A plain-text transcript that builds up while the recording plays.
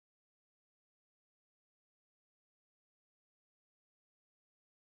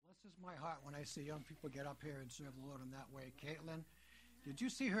blesses my heart when I see young people get up here and serve the Lord in that way. Caitlin, did you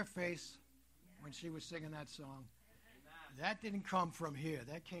see her face when she was singing that song? That didn't come from here.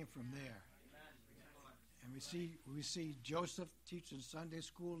 That came from there. And we see Joseph teaching Sunday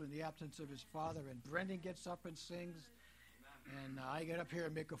school in the absence of his father, and Brendan gets up and sings, and I get up here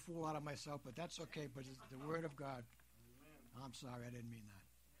and make a fool out of myself, but that's okay, but it's the Word of God. I'm sorry, I didn't mean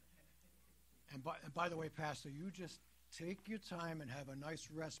that. And by the way, Pastor, you just take your time and have a nice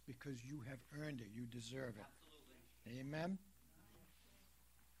rest because you have earned it. You deserve it. Absolutely. Amen.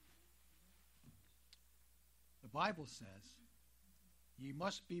 The Bible says, ye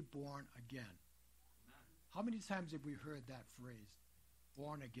must be born again. How many times have we heard that phrase?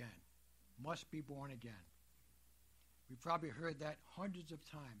 Born again. Must be born again. We probably heard that hundreds of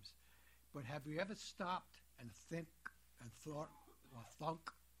times. But have we ever stopped and think and thought or thunk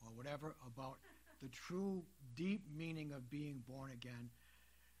or whatever about the true deep meaning of being born again?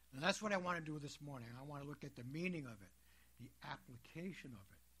 And that's what I want to do this morning. I want to look at the meaning of it, the application of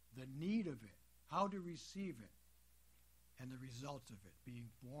it, the need of it, how to receive it, and the results of it, being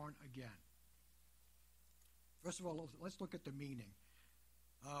born again. First of all, let's look at the meaning.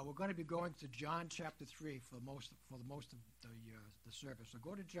 We're going to be going to John chapter 3 for most of the service. So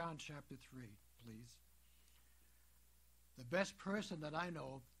go to John chapter 3, please. The best person that I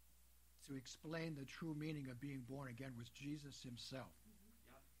know to explain the true meaning of being born again was Jesus himself.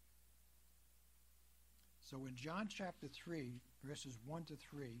 Yep. So in John chapter 3, verses 1 to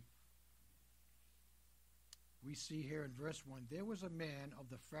 3, we see here in verse 1, there was a man of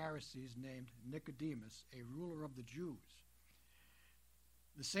the Pharisees named Nicodemus, a ruler of the Jews.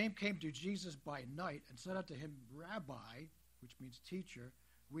 The same came to Jesus by night and said unto him, Rabbi, which means teacher,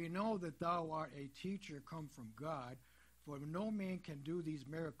 we know that thou art a teacher come from God, for no man can do these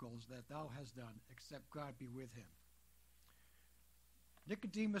miracles that thou hast done, except God be with him.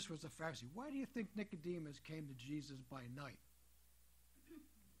 Nicodemus was a Pharisee. Why do you think Nicodemus came to Jesus by night?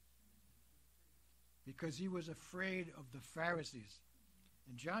 Because he was afraid of the Pharisees.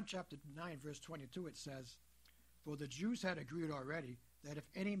 In John chapter 9, verse 22, it says, for the Jews had agreed already that if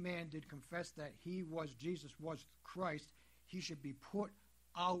any man did confess that he was Jesus, was Christ, he should be put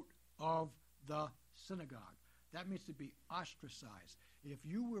out of the synagogue. That means to be ostracized. If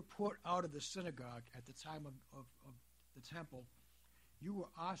you were put out of the synagogue at the time of the temple, you were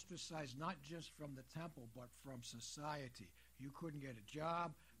ostracized not just from the temple, but from society. You couldn't get a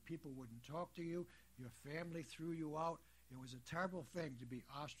job. People wouldn't talk to you. Your family threw you out. It was a terrible thing to be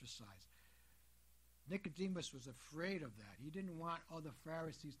ostracized. Nicodemus was afraid of that. He didn't want other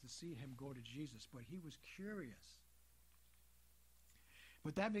Pharisees to see him go to Jesus, but he was curious.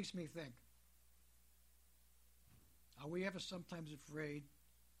 But that makes me think, are we ever sometimes afraid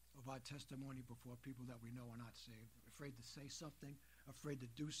of our testimony before people that we know are not saved? Afraid to say something, afraid to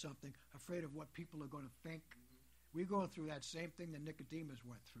do something, afraid of what people are going to think? We go through that same thing that Nicodemus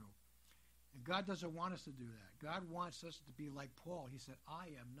went through. And God doesn't want us to do that. God wants us to be like Paul. He said, I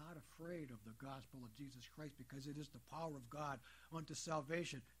am not afraid of the gospel of Jesus Christ because it is the power of God unto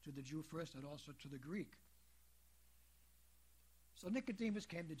salvation to the Jew first and also to the Greek. So Nicodemus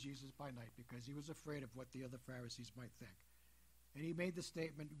came to Jesus by night because he was afraid of what the other Pharisees might think. And he made the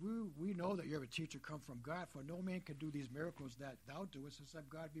statement, we know that you're a teacher come from God, for no man can do these miracles that thou doest except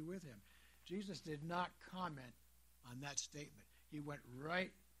God be with him. Jesus did not comment on that statement. He went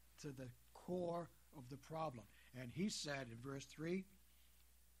right to the core of the problem. And he said in verse 3,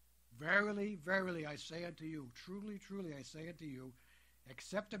 verily, verily, I say unto you, truly, truly, I say unto you,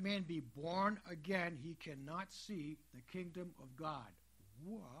 except a man be born again, he cannot see the kingdom of God.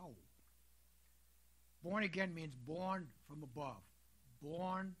 Wow. Born again means born from above,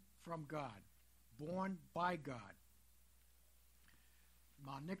 born from God, born by God.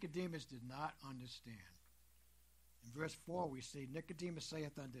 Now, Nicodemus did not understand. In verse 4, we see, Nicodemus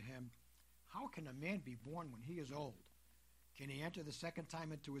saith unto him, how can a man be born when he is old? Can he enter the second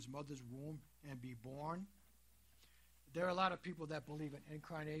time into his mother's womb and be born? There are a lot of people that believe in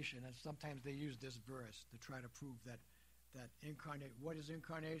incarnation, and sometimes they use this verse to try to prove that incarnate. What is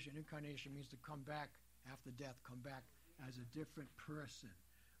incarnation? Incarnation means to come back after death, come back as a different person.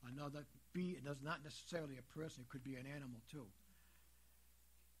 Another be, it does not necessarily a person, it could be an animal too.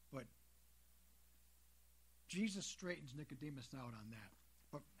 But Jesus straightens Nicodemus out on that.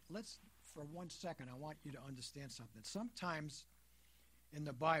 But let's, for 1 second, I want you to understand something. Sometimes in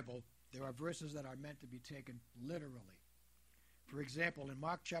the Bible, there are verses that are meant to be taken literally. For example, in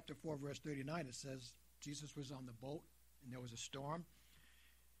Mark chapter 4, verse 39, it says, Jesus was on the boat, and there was a storm.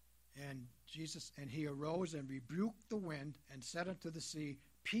 And he arose and rebuked the wind, and said unto the sea,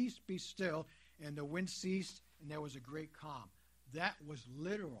 Peace, be still. And the wind ceased, and there was a great calm. That was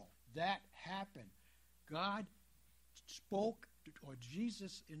literal. that happened. God spoke, or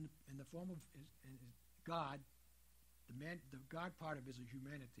Jesus in the form of God, the God part of his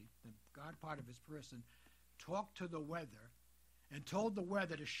humanity, the God part of his person, talked to the weather and told the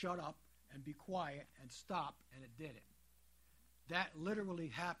weather to shut up and be quiet and stop, and it did it. That literally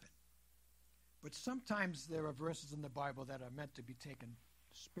happened. But sometimes there are verses in the Bible that are meant to be taken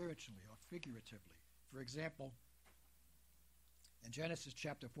spiritually or figuratively. For example, in Genesis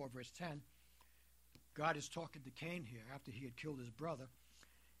chapter 4, verse 10, God is talking to Cain here after he had killed his brother.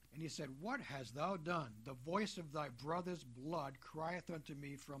 And he said, "What hast thou done? The voice of thy brother's blood crieth unto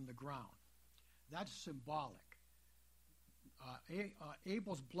me from the ground." That's symbolic.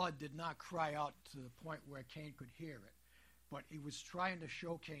 Abel's blood did not cry out to the point where Cain could hear it. But he was trying to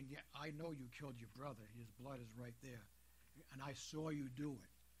show Cain, yeah, I know you killed your brother. His blood is right there. And I saw you do it.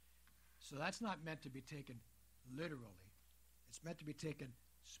 So that's not meant to be taken literally. It's meant to be taken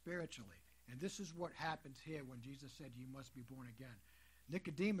spiritually. And this is what happens here when Jesus said, "You must be born again."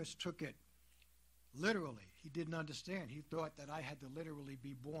 Nicodemus took it literally. He didn't understand. He thought that I had to literally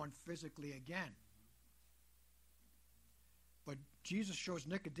be born physically again. But Jesus shows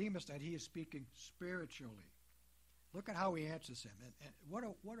Nicodemus that he is speaking spiritually. Look at how he answers him. And what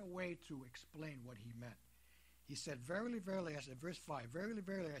a way to explain what he meant. He said, "Verily, verily," I said, verse 5, "Verily,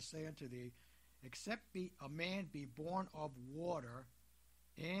 verily, I say unto thee, except a man be born of water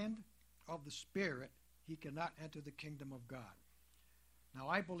and of the Spirit, he cannot enter the kingdom of God." Now,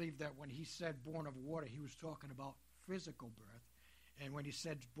 I believe that when he said born of water, he was talking about physical birth. And when he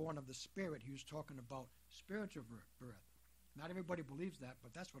said born of the Spirit, he was talking about spiritual birth. Not everybody believes that,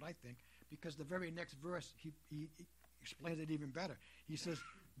 but that's what I think, because the very next verse, he explains it even better. He says,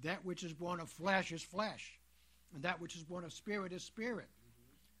 "That which is born of flesh is flesh, and that which is born of spirit is spirit.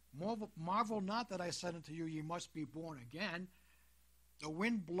 Marvel not that I said unto you, ye must be born again. The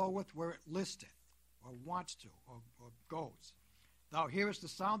wind bloweth where it listeth, or wants to, or goes. Thou hearest the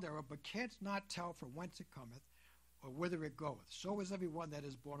sound thereof, but canst not tell from whence it cometh, or whither it goeth. So is every one that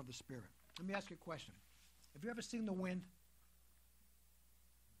is born of the Spirit." Let me ask you a question. Have you ever seen the wind?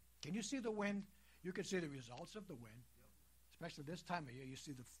 Can you see the wind? You can see the results of the wind. Especially this time of year, you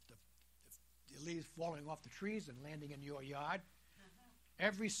see the leaves falling off the trees and landing in your yard.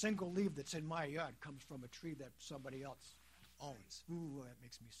 Every single leaf that's in my yard comes from a tree that somebody else owns. Ooh, that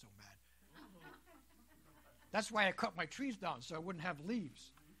makes me so mad. That's why I cut my trees down, so I wouldn't have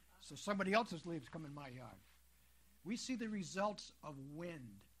leaves. So somebody else's leaves come in my yard. We see the results of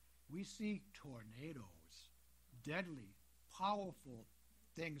wind. We see tornadoes, deadly, powerful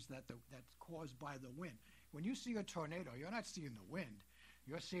things that's caused by the wind. When you see a tornado, you're not seeing the wind.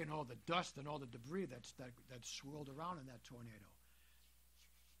 You're seeing all the dust and all the debris that's swirled around in that tornado.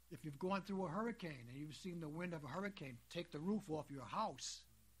 If you've gone through a hurricane and you've seen the wind of a hurricane take the roof off your house,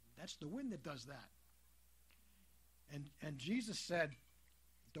 that's the wind that does that. And Jesus said,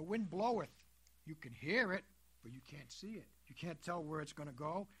 "The wind bloweth." You can hear it, but you can't see it. You can't tell where it's going to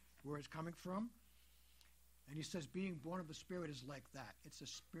go, where it's coming from. And he says being born of the Spirit is like that. It's a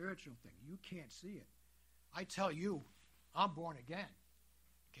spiritual thing. You can't see it. I tell you, I'm born again.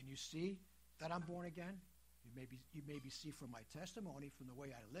 Can you see that I'm born again? You maybe see from my testimony, from the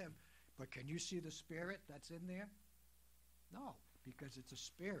way I live, but can you see the Spirit that's in there? No, because it's a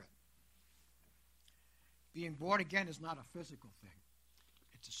spirit. Being born again is not a physical thing.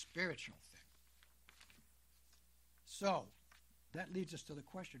 It's a spiritual thing. So, that leads us to the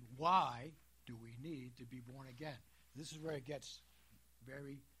question, why do we need to be born again? This is where it gets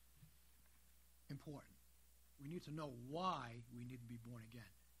very important. We need to know why we need to be born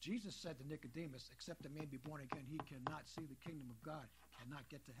again. Jesus said to Nicodemus, "Except a man be born again, he cannot see the kingdom of God, cannot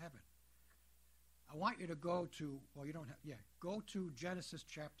get to heaven." I want you to go to, go to Genesis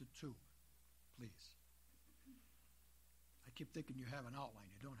chapter 2, please. I keep thinking you have an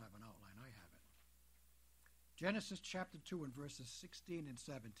outline. You don't have an outline. I have it. Genesis chapter 2 and verses 16 and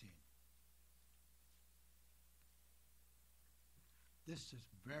 17. This is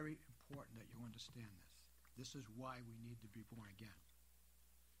very important that you understand this. This is why we need to be born again.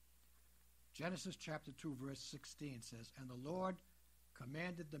 Genesis chapter 2, verse 16 says, "And the Lord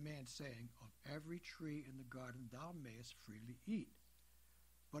commanded the man, saying, Of every tree in the garden thou mayest freely eat.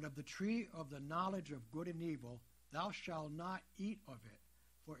 But of the tree of the knowledge of good and evil thou shalt not eat of it.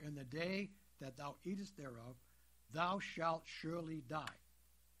 For in the day that thou eatest thereof, thou shalt surely die."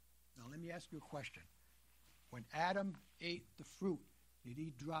 Now let me ask you a question. When Adam ate the fruit, did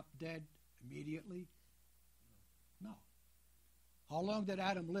he drop dead immediately? No. How long did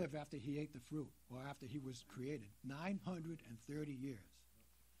Adam live after he ate the fruit, or after he was created? 930 years.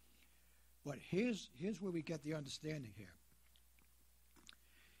 But here's where we get the understanding here.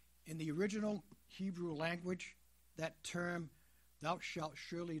 In the original Hebrew language, that term, thou shalt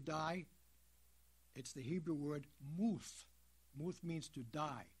surely die, it's the Hebrew word muth. Muth means to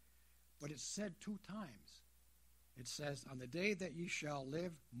die. But it's said 2 times. It says, on the day that ye shall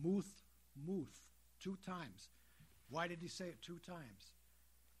live, muth, muth, 2 times. Why did he say it 2 times?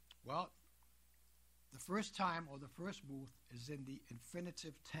 Well, the first time, or the first muth, is in the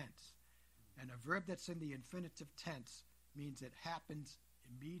infinitive tense. And a verb that's in the infinitive tense means it happens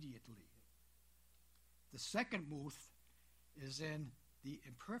immediately. The second muth is in the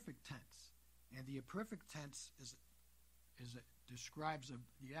imperfect tense. And the imperfect tense describes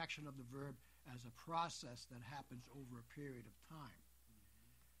the action of the verb as a process that happens over a period of time.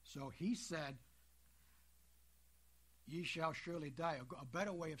 So he said, ye shall surely die. A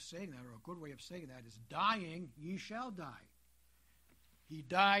better way of saying that, or a good way of saying that, is dying, ye shall die. He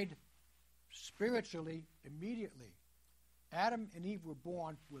died spiritually immediately. Adam and Eve were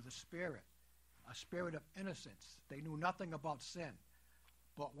born with a spirit of innocence. They knew nothing about sin.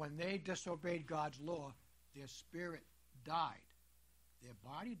 But when they disobeyed God's law, their spirit died. Their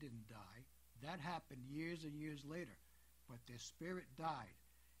body didn't die. That happened years and years later. But their spirit died.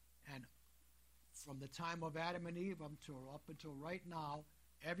 And from the time of Adam and Eve up until right now,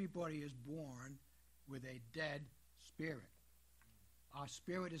 everybody is born with a dead spirit. Our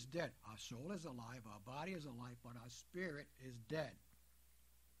spirit is dead. Our soul is alive, our body is alive, but our spirit is dead.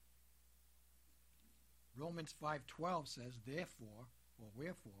 Romans 5:12 says, therefore, or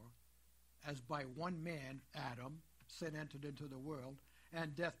wherefore, as by one man, Adam, sin entered into the world,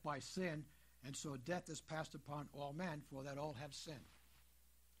 and death by sin, and so death is passed upon all men, for that all have sinned.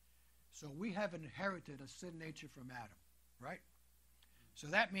 So we have inherited a sin nature from Adam, right? So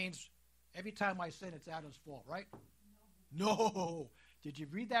that means every time I sin, it's Adam's fault, right? No. Did you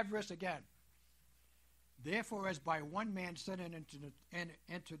read that verse again? Therefore, as by one man sin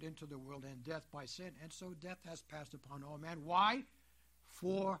entered into the world, and death by sin, and so death has passed upon all men. Why?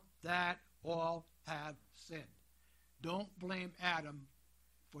 For that all have sinned. Don't blame Adam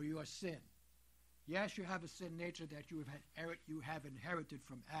for your sin. Yes, you have a sin nature that you have inherited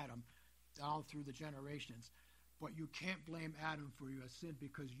from Adam down through the generations, but you can't blame Adam for your sin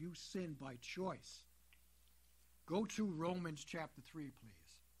because you sinned by choice. Go to Romans chapter 3,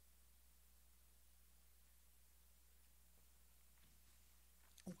 please.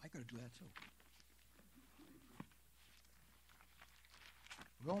 Oh, I got to do that too.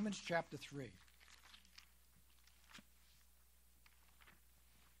 Romans chapter 3.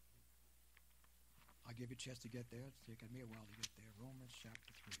 I'll give you a chance to get there. It's taken me a while to get there. Romans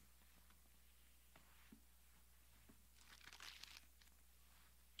chapter 3.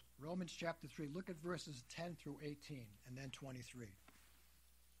 Romans chapter 3. Look at verses 10 through 18 and then 23.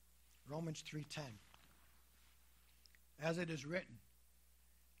 Romans 3:10. As it is written,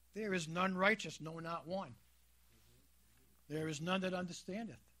 there is none righteous, no, not one. There is none that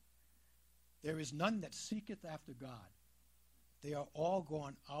understandeth. There is none that seeketh after God. They are all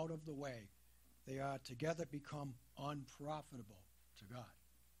gone out of the way. They are together become unprofitable to God.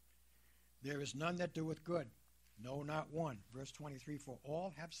 There is none that doeth good, no, not one. Verse 23, for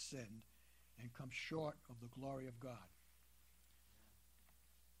all have sinned and come short of the glory of God.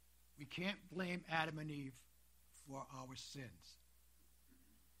 We can't blame Adam and Eve for our sins.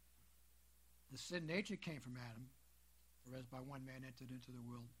 The sin nature came from Adam, whereas by one man entered into the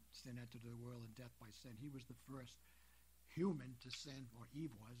world, sin entered the world, and death by sin. He was the first human to sin, or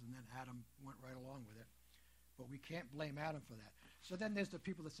Eve was, and then Adam went right along with it. But we can't blame Adam for that. So then there's the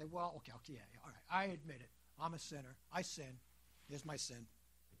people that say, well, okay, yeah, all right, I admit it. I'm a sinner. I sin. Here's my sin.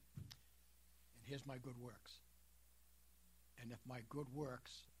 And here's my good works. And if my good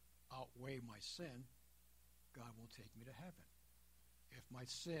works outweigh my sin, God will take me to heaven. If my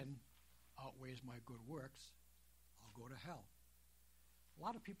sin outweighs my good works, I'll go to hell. A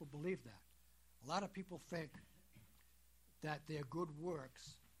lot of people believe that. A lot of people think that their good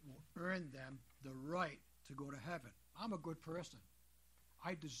works will earn them the right to go to heaven. I'm a good person.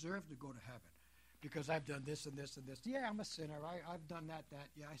 I deserve to go to heaven because I've done this and this and this. Yeah, I'm a sinner. I've done that.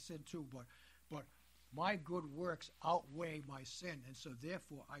 Yeah, I sin too. But my good works outweigh my sin, and so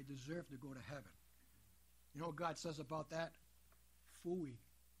therefore I deserve to go to heaven. You know what God says about that? Phooey.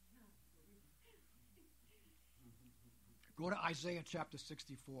 Go to Isaiah chapter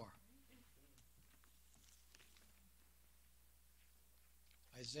 64.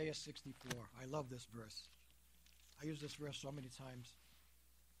 Isaiah 64. I love this verse. I use this verse so many times.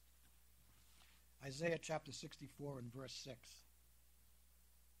 Isaiah chapter 64 and verse 6.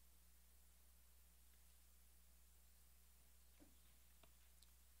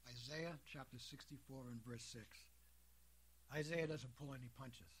 Isaiah chapter 64 and verse 6. Isaiah doesn't pull any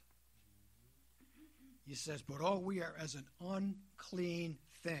punches. He says, but all we are as an unclean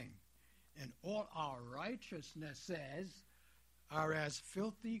thing, and all our righteousnesses are as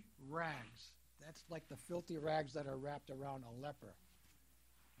filthy rags. That's like the filthy rags that are wrapped around a leper.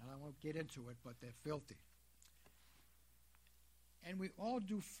 And I won't get into it, but they're filthy. And we all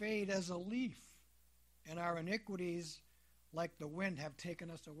do fade as a leaf, and our iniquities, like the wind, have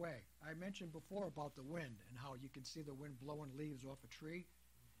taken us away. I mentioned before about the wind and how you can see the wind blowing leaves off a tree.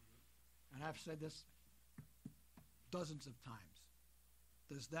 And I've said this dozens of times.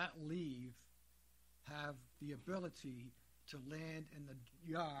 Does that leaf have the ability to land in the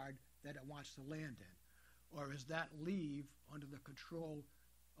yard that it wants to land in? Or is that leaf under the control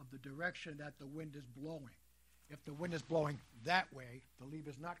of the direction that the wind is blowing? If the wind is blowing that way, the leaf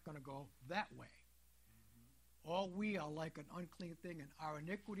is not going to go that way. All we are like an unclean thing, and our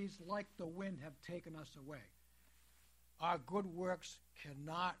iniquities, like the wind, have taken us away. Our good works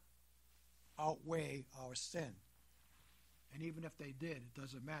cannot outweigh our sin. And even if they did, it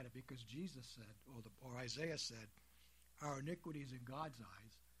doesn't matter, because Jesus said, or Isaiah said, our iniquities in God's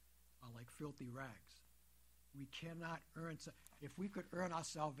eyes are like filthy rags. We cannot earn. If we could earn our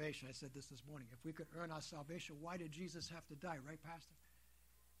salvation, I said this morning, if we could earn our salvation, why did Jesus have to die, right, Pastor?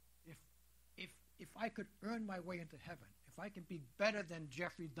 If I could earn my way into heaven, if I can be better than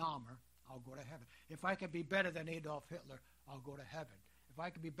Jeffrey Dahmer, I'll go to heaven. If I can be better than Adolf Hitler, I'll go to heaven. If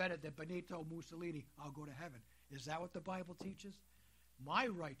I can be better than Benito Mussolini, I'll go to heaven. Is that what the Bible teaches? My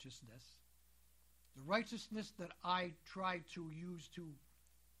righteousness, the righteousness that I try to use to,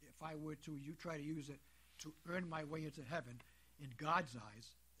 if I were to, you try to use it to earn my way into heaven, in God's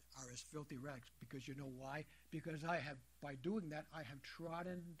eyes, are as filthy rags. Because you know why? Because I have, by doing that, I have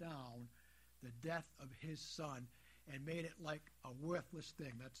trodden down the death of his son and made it like a worthless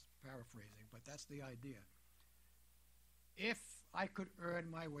thing. That's paraphrasing, but that's the idea. If I could earn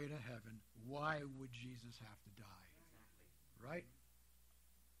my way to heaven, why would Jesus have to die? Exactly. Right?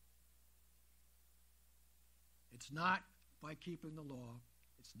 It's not by keeping the law.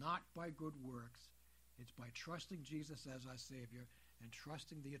 It's not by good works. It's by trusting Jesus as our Savior and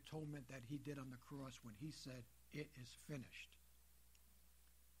trusting the atonement that he did on the cross when he said, it is finished.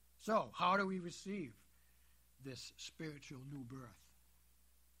 So, how do we receive this spiritual new birth?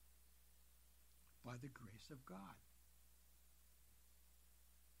 By the grace of God.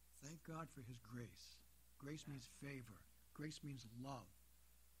 Thank God for his grace. Grace means favor. Grace means love.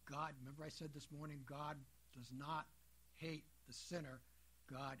 God, remember I said this morning, God does not hate the sinner.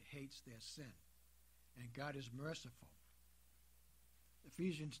 God hates their sin. And God is merciful.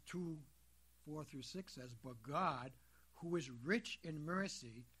 Ephesians 2:4-6 says, but God, who is rich in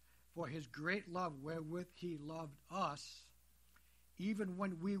mercy, for his great love wherewith he loved us, even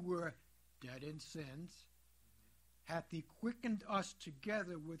when we were dead in sins, hath he quickened us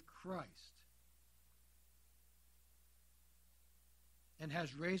together with Christ, and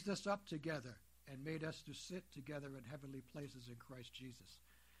has raised us up together, and made us to sit together in heavenly places in Christ Jesus.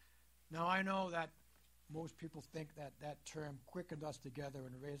 Now I know that most people think that that term, quickened us together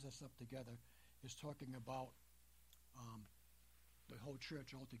and raised us up together, is talking about the whole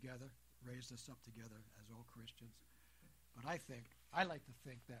church all together, raised us up together as all Christians. But I like to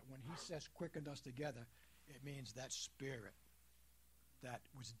think that when he says quickened us together, it means that spirit that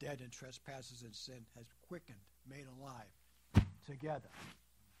was dead in trespasses and sin has quickened, made alive, together.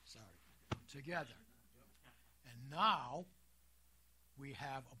 Together. And now we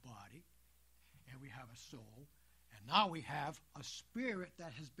have a body, and we have a soul, and now we have a spirit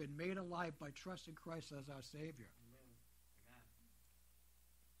that has been made alive by trusting Christ as our Savior.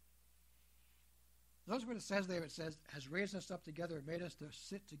 Notice what it says there. It says, has raised us up together and made us to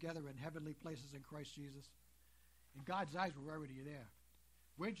sit together in heavenly places in Christ Jesus. In God's eyes, we're already there.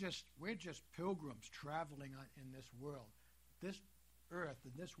 We're just pilgrims traveling in this world. This earth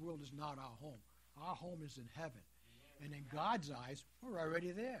and this world is not our home. Our home is in heaven. And in God's eyes, we're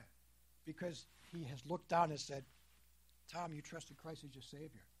already there. Because he has looked down and said, Tom, you trusted Christ as your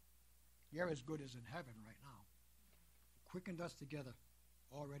Savior. You're as good as in heaven right now. Quickened us together,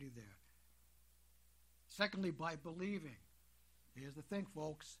 already there. Secondly, by believing. Here's the thing,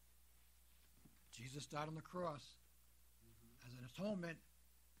 folks. Jesus died on the cross as an atonement,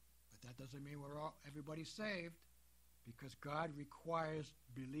 but that doesn't mean everybody's saved, because God requires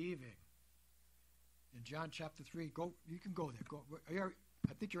believing. In John chapter 3, you can go there.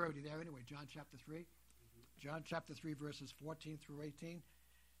 I think you're already there anyway, John chapter 3. John chapter 3, verses 14-18.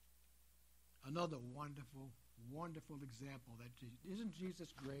 Another wonderful, wonderful example. Isn't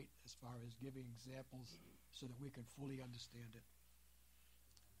Jesus great as far as giving examples so that we can fully understand it?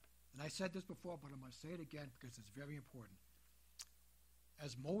 And I said this before, but I'm going to say it again because it's very important.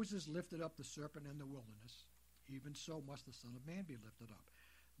 As Moses lifted up the serpent in the wilderness, even so must the Son of Man be lifted up,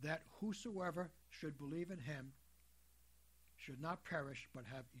 that whosoever should believe in him should not perish but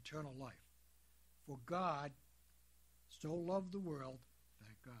have eternal life. For God so loved the world,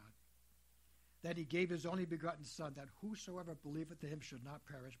 thank God, that he gave his only begotten Son, that whosoever believeth in him should not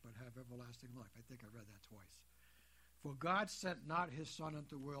perish but have everlasting life. I think I read that twice. For God sent not his Son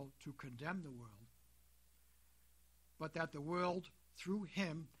into the world to condemn the world, but that the world through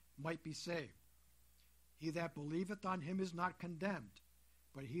him might be saved. He that believeth on him is not condemned,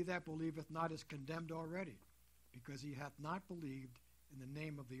 but he that believeth not is condemned already, because he hath not believed in the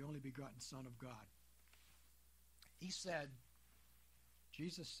name of the only begotten Son of God. He said,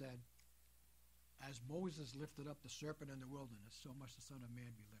 Jesus said, as Moses lifted up the serpent in the wilderness, so must the Son of Man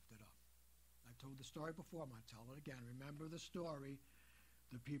be lifted up. I told the story before, I'm going to tell it again. Remember the story.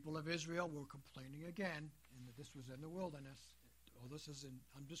 The people of Israel were complaining again, and this was in the wilderness. Oh, this is in,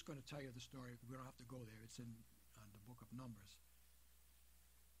 I'm just going to tell you the story. We don't have to go there. It's in the book of Numbers.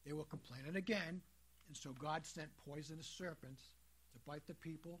 They were complaining again, and so God sent poisonous serpents to bite the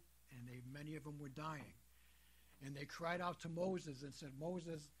people, and many of them were dying. And they cried out to Moses and said,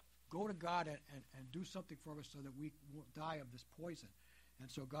 Moses, go to God and do something for us so that we won't die of this poison. And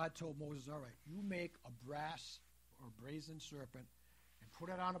so God told Moses, all right, you make a brass or brazen serpent and put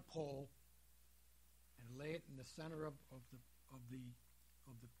it on a pole and lay it in the center of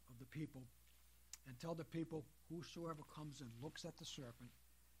the people, and tell the people, whosoever comes and looks at the serpent,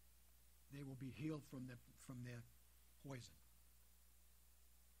 they will be healed from their poison.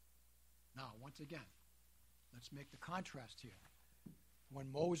 Now, once again, let's make the contrast here.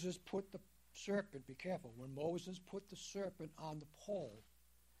 When Moses put the serpent, be careful, when Moses put the serpent on the pole,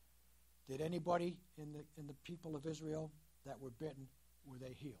 did anybody in the people of Israel that were bitten, were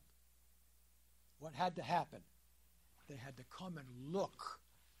they healed? What had to happen? They had to come and look.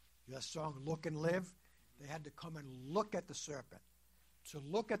 That song, Look and Live? They had to come and look at the serpent. To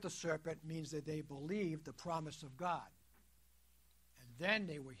look at the serpent means that they believed the promise of God. And then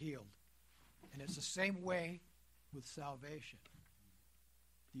they were healed. And it's the same way with salvation.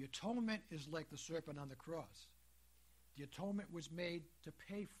 The atonement is like the serpent on the cross. The atonement was made to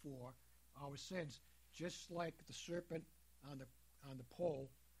pay for our sins, just like the serpent on the pole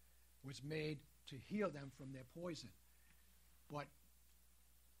was made to heal them from their poison. But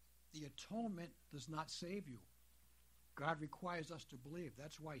the atonement does not save you. God requires us to believe.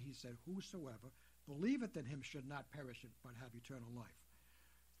 That's why he said, whosoever believeth in him should not perish but have eternal life.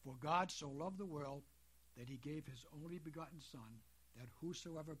 For God so loved the world that he gave his only begotten Son, that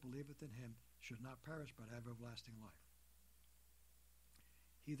whosoever believeth in him should not perish but have everlasting life.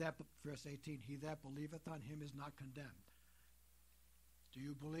 Verse 18, he that believeth on him is not condemned. Do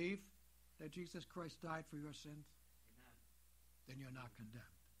you believe that Jesus Christ died for your sins? Amen. Then you're not condemned.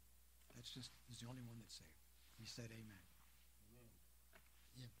 He's the only one that's saved. He said amen. Amen.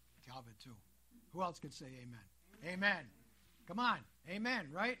 Yeah, Calvin too. Who else can say amen? Amen. Come on. Amen,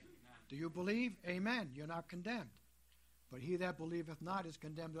 right? Amen. Do you believe? Amen. You're not condemned. But he that believeth not is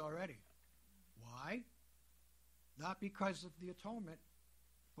condemned already. Why? Not because of the atonement,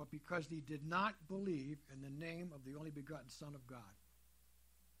 but because he did not believe in the name of the only begotten Son of God.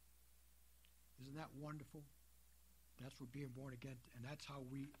 Isn't that wonderful? That's what being born again, and that's how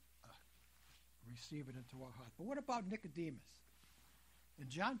we receive it into our heart. But what about Nicodemus? In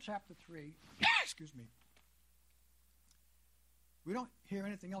John chapter 3, excuse me, we don't hear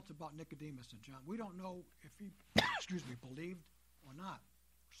anything else about Nicodemus in John. We don't know if he, believed or not.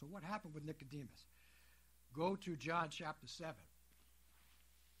 So what happened with Nicodemus? Go to John chapter 7.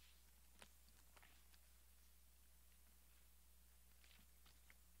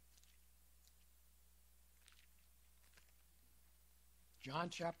 John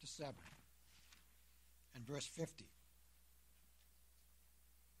chapter 7 and verse 50.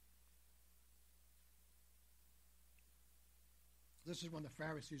 This is when the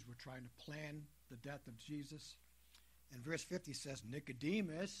Pharisees were trying to plan the death of Jesus. And verse 50 says,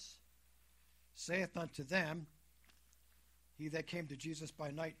 Nicodemus saith unto them, he that came to Jesus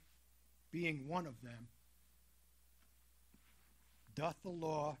by night, being one of them, doth the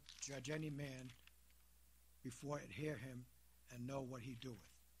law judge any man before it hear him and know what he doeth?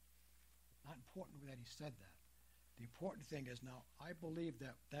 Not important that he said that. The important thing is, now, I believe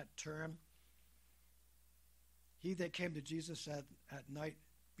that that term, he that came to Jesus at night,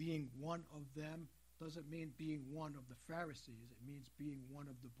 being one of them, doesn't mean being one of the Pharisees. It means being one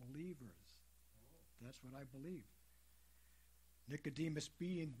of the believers. That's what I believe. Nicodemus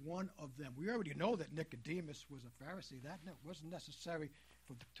being one of them. We already know that Nicodemus was a Pharisee. That wasn't necessary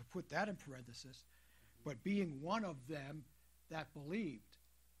to put that in parenthesis. But being one of them, that believed.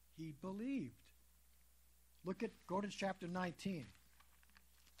 He believed. Go to chapter 19.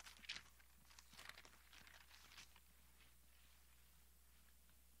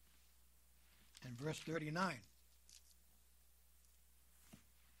 And verse 39.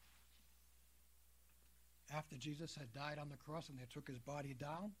 After Jesus had died on the cross and they took his body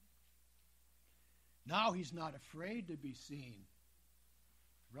down, now he's not afraid to be seen.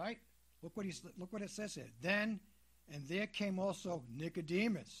 Right? Look what it says here. Then, and there came also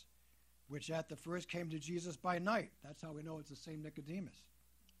Nicodemus, which at the first came to Jesus by night. That's how we know it's the same Nicodemus.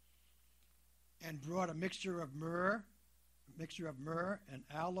 And brought a mixture of myrrh and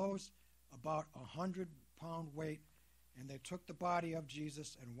aloes, about 100-pound weight. And they took the body of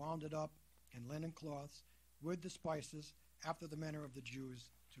Jesus and wound it up in linen cloths with the spices, after the manner of the Jews,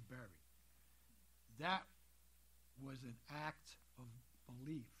 to bury. That was an act of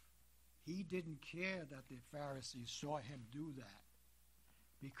belief. He didn't care that the Pharisees saw him do that,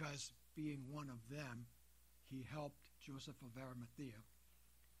 because being one of them, he helped Joseph of Arimathea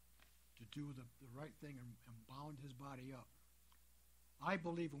to do the right thing and bound his body up. I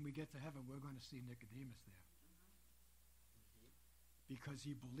believe when we get to heaven, we're going to see Nicodemus there, because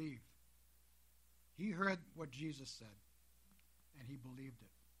he believed. He heard what Jesus said, and he believed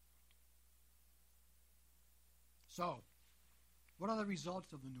it. So, what are the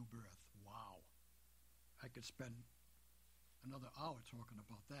results of the new birth? Wow. I could spend another hour talking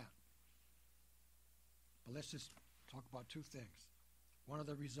about that. But let's just talk about two things. One of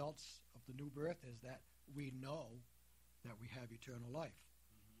the results of the new birth is that we know that we have eternal life.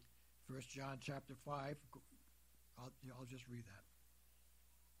 1 John chapter 5, I'll just read that.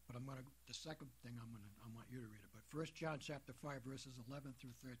 But the second thing I want you to read it. But 1 John chapter 5, verses 11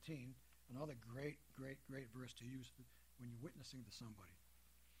 through 13, another great verse to use when you're witnessing to somebody.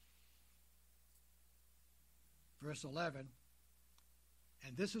 Verse 11,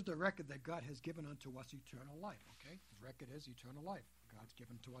 and this is the record that God has given unto us eternal life. Okay? The record is eternal life. God's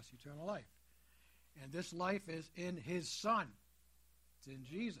given to us eternal life. And this life is in his Son. It's in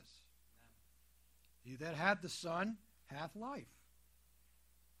Jesus. He that hath the Son hath life.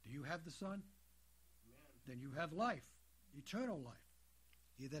 Do you have the Son? Amen. Then you have life, eternal life.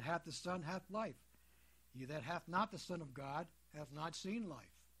 He that hath the Son hath life. He that hath not the Son of God hath not seen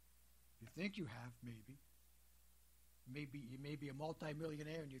life. You think you have, maybe. You may be a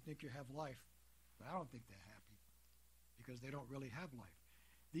multimillionaire and you think you have life, but I don't think they're happy, because they don't really have life.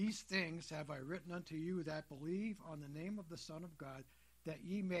 These things have I written unto you that believe on the name of the Son of God, that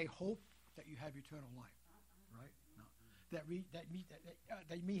ye may hope that you have eternal life. Right? No.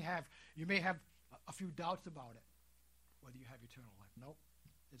 You may have a few doubts about it, whether you have eternal life. Nope.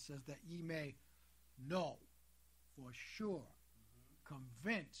 It says that ye may know for sure,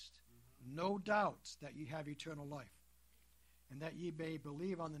 convinced, no doubts, that ye have eternal life, and that ye may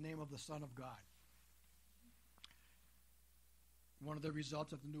believe on the name of the Son of God. One of the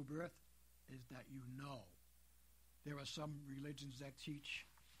results of the new birth is that you know. There are some religions that teach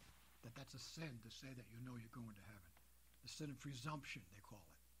that that's a sin to say that you know you're going to heaven. The sin of presumption, they call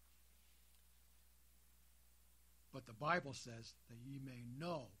it. But the Bible says that ye may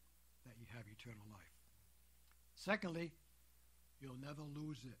know that ye have eternal life. Secondly, you'll never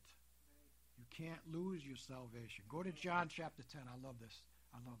lose it. You can't lose your salvation. Go to John chapter 10. I love this.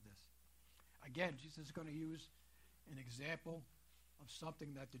 Again, Jesus is going to use an example of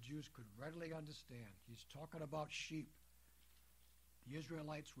something that the Jews could readily understand. He's talking about sheep. The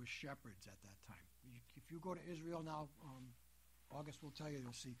Israelites were shepherds at that time. If you go to Israel now, August will tell you,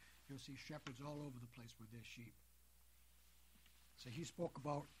 you'll see shepherds all over the place with their sheep. So he spoke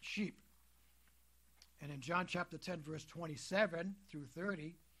about sheep. And in John chapter 10, verse 27 through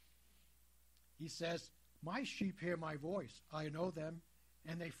 30, he says, my sheep hear my voice. I know them,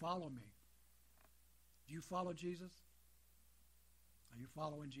 and they follow me. Do you follow Jesus? Are you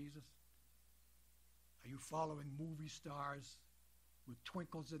following Jesus? Are you following movie stars with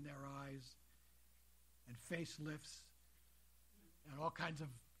twinkles in their eyes and facelifts and all kinds of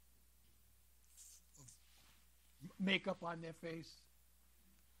makeup on their face?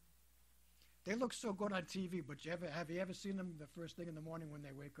 They look so good on TV, but have you ever seen them the first thing in the morning when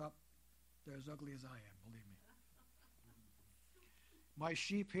they wake up? They're as ugly as I am, believe me. My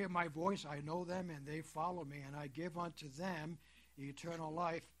sheep hear my voice, I know them, and they follow me, and I give unto them eternal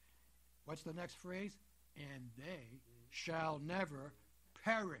life. What's the next phrase? And they shall never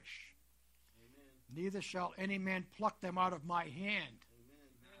perish. Amen. Neither shall any man pluck them out of my hand.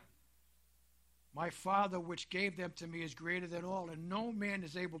 Amen. My Father which gave them to me is greater than all, and no man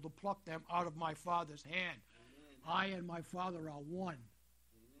is able to pluck them out of my Father's hand. Amen. I and my Father are one.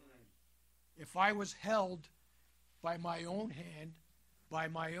 Amen. If I was held by my own hand, by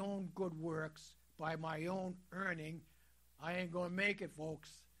my own good works, by my own earning, I ain't going to make it, folks.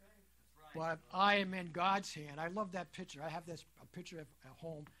 But I am in God's hand. I love that picture. I have a picture at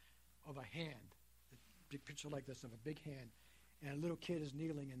home of a hand, a big picture like this of a big hand, and a little kid is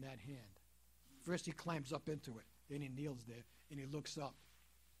kneeling in that hand. First he climbs up into it, then he kneels there, and he looks up.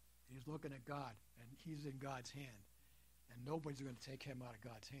 He's looking at God, and he's in God's hand. And nobody's going to take him out of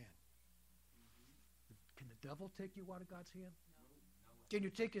God's hand. Can the devil take you out of God's hand? No. Can you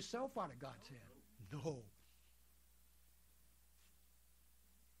take yourself out of God's hand? No.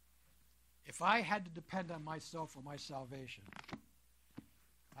 If I had to depend on myself for my salvation,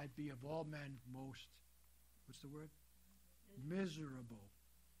 I'd be of all men most, what's the word? Miserable.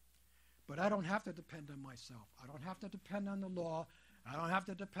 But I don't have to depend on myself. I don't have to depend on the law. I don't have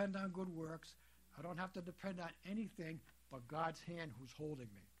to depend on good works. I don't have to depend on anything but God's hand who's holding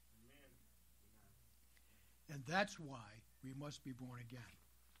me. Amen. And that's why we must be born again.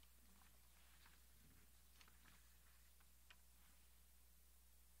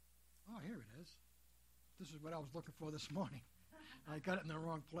 Oh, here it is. This is what I was looking for this morning. I got it in the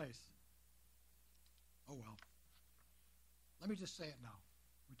wrong place. Oh, well. Let me just say it now.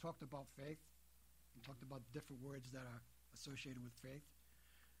 We talked about faith. We talked about different words that are associated with faith.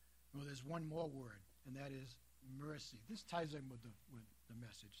 Well, there's one more word, and that is mercy. This ties in with the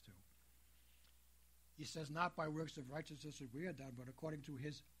message, too. He says, not by works of righteousness that we are done, but according to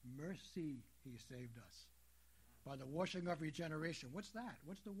his mercy he saved us. By the washing of regeneration. What's that?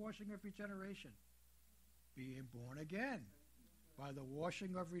 What's the washing of regeneration? Being born again. By the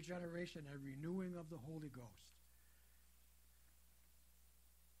washing of regeneration and renewing of the Holy Ghost.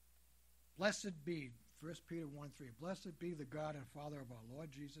 Blessed be, 1 Peter 1:3, blessed be the God and Father of our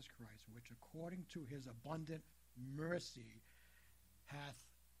Lord Jesus Christ, which according to his abundant mercy hath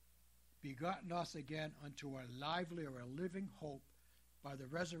begotten us again unto a lively or a living hope by the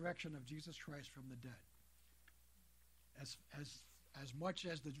resurrection of Jesus Christ from the dead. As much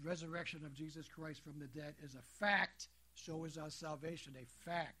as the resurrection of Jesus Christ from the dead is a fact, so is our salvation a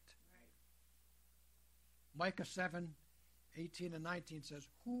fact. Right. Micah 7:18 and 19 says,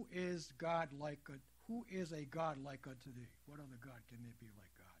 who is a God like unto thee? What other God can there be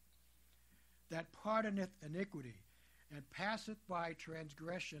like God? That pardoneth iniquity and passeth by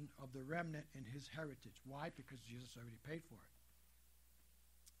transgression of the remnant in his heritage. Why? Because Jesus already paid for it.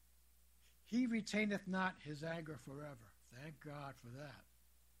 He retaineth not his anger forever. Thank God for that.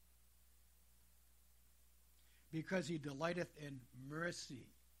 Because he delighteth in mercy.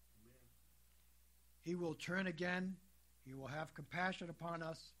 Amen. He will turn again. He will have compassion upon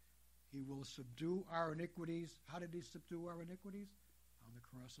us. He will subdue our iniquities. How did he subdue our iniquities? On the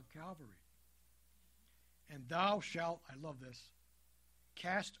cross of Calvary. And thou shalt, I love this,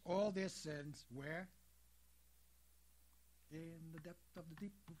 cast all their sins, where? In the depth of the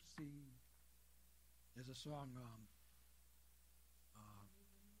deep blue sea. There's a song,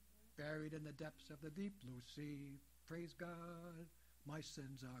 buried in the depths of the deep blue sea. Praise God, my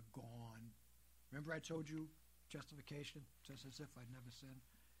sins are gone. Remember I told you justification, just as if I'd never sinned.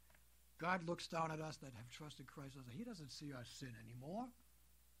 God looks down at us that have trusted Christ. He doesn't see our sin anymore.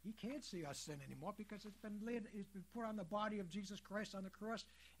 He can't see our sin anymore because it's been put on the body of Jesus Christ on the cross,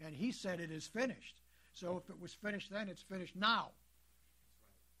 and he said it is finished. So if it was finished then, it's finished now.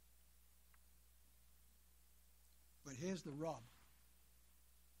 But here's the rub.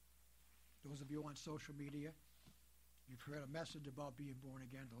 Those of you on social media, you've heard a message about being born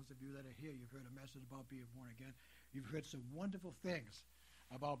again. Those of you that are here, you've heard a message about being born again. You've heard some wonderful things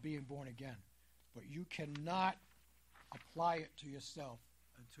about being born again. But you cannot apply it to yourself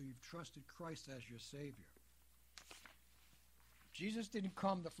until you've trusted Christ as your Savior. Jesus didn't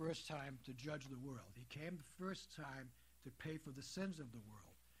come the first time to judge the world. He came the first time to pay for the sins of the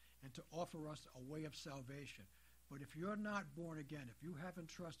world and to offer us a way of salvation. But if you're not born again, if you haven't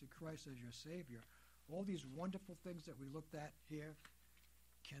trusted Christ as your Savior, all these wonderful things that we looked at here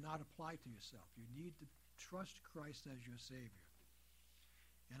cannot apply to yourself. You need to trust Christ as your Savior.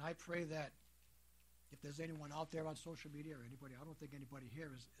 And I pray that if there's anyone out there on social media or anybody, I don't think anybody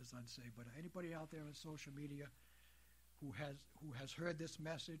here is unsaved, but anybody out there on social media who has heard this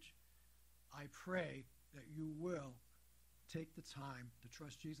message, I pray that you will take the time to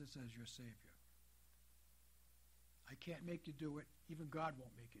trust Jesus as your Savior. I can't make you do it. Even God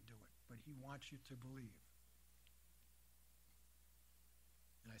won't make you do it. But he wants you to believe.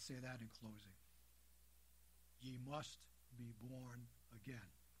 And I say that in closing. Ye must be born again.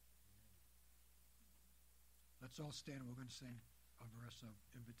 Let's all stand. We're going to sing a verse of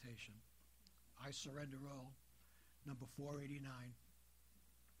invitation. I surrender all. Number 489.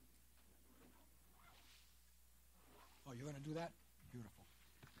 going to do that? Beautiful.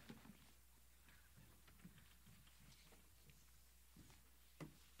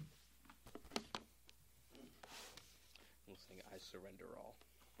 We'll sing I Surrender All.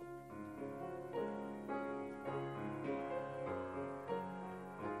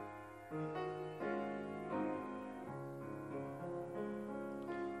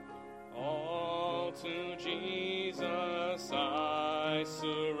 All to Jesus I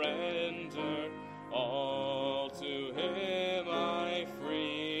surrender, all to him I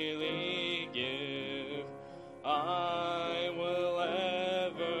freely give. I will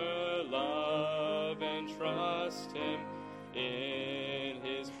ever love and trust him, in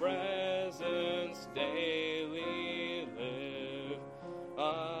his presence daily live.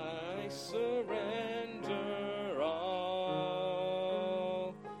 I surrender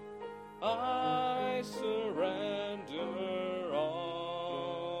all. I surrender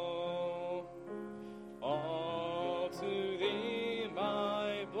all to thee,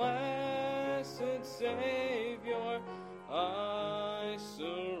 my blessed Savior. I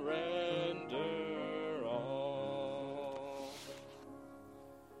surrender all.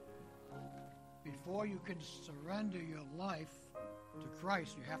 Before you can surrender your life to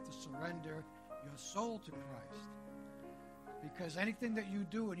Christ, you have to surrender your soul to Christ. Because anything that you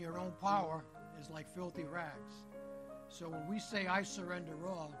do in your own power is like filthy rags. So when we say, I surrender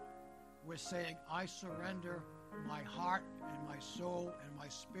all, we're saying, I surrender my heart and my soul and my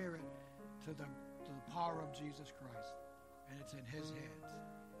spirit to the power of Jesus Christ. And it's in his hands.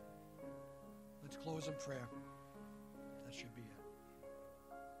 Let's close in prayer. That should be it.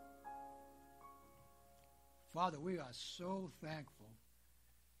 Father, we are so thankful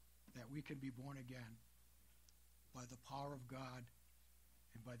that we can be born again by the power of God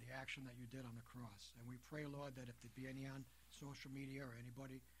and by the action that you did on the cross. And we pray, Lord, that if there be any on social media or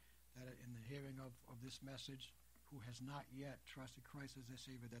anybody that are in the hearing of this message who has not yet trusted Christ as their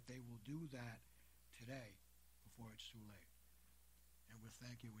Savior, that they will do that today before it's too late. And we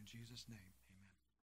thank you in Jesus' name.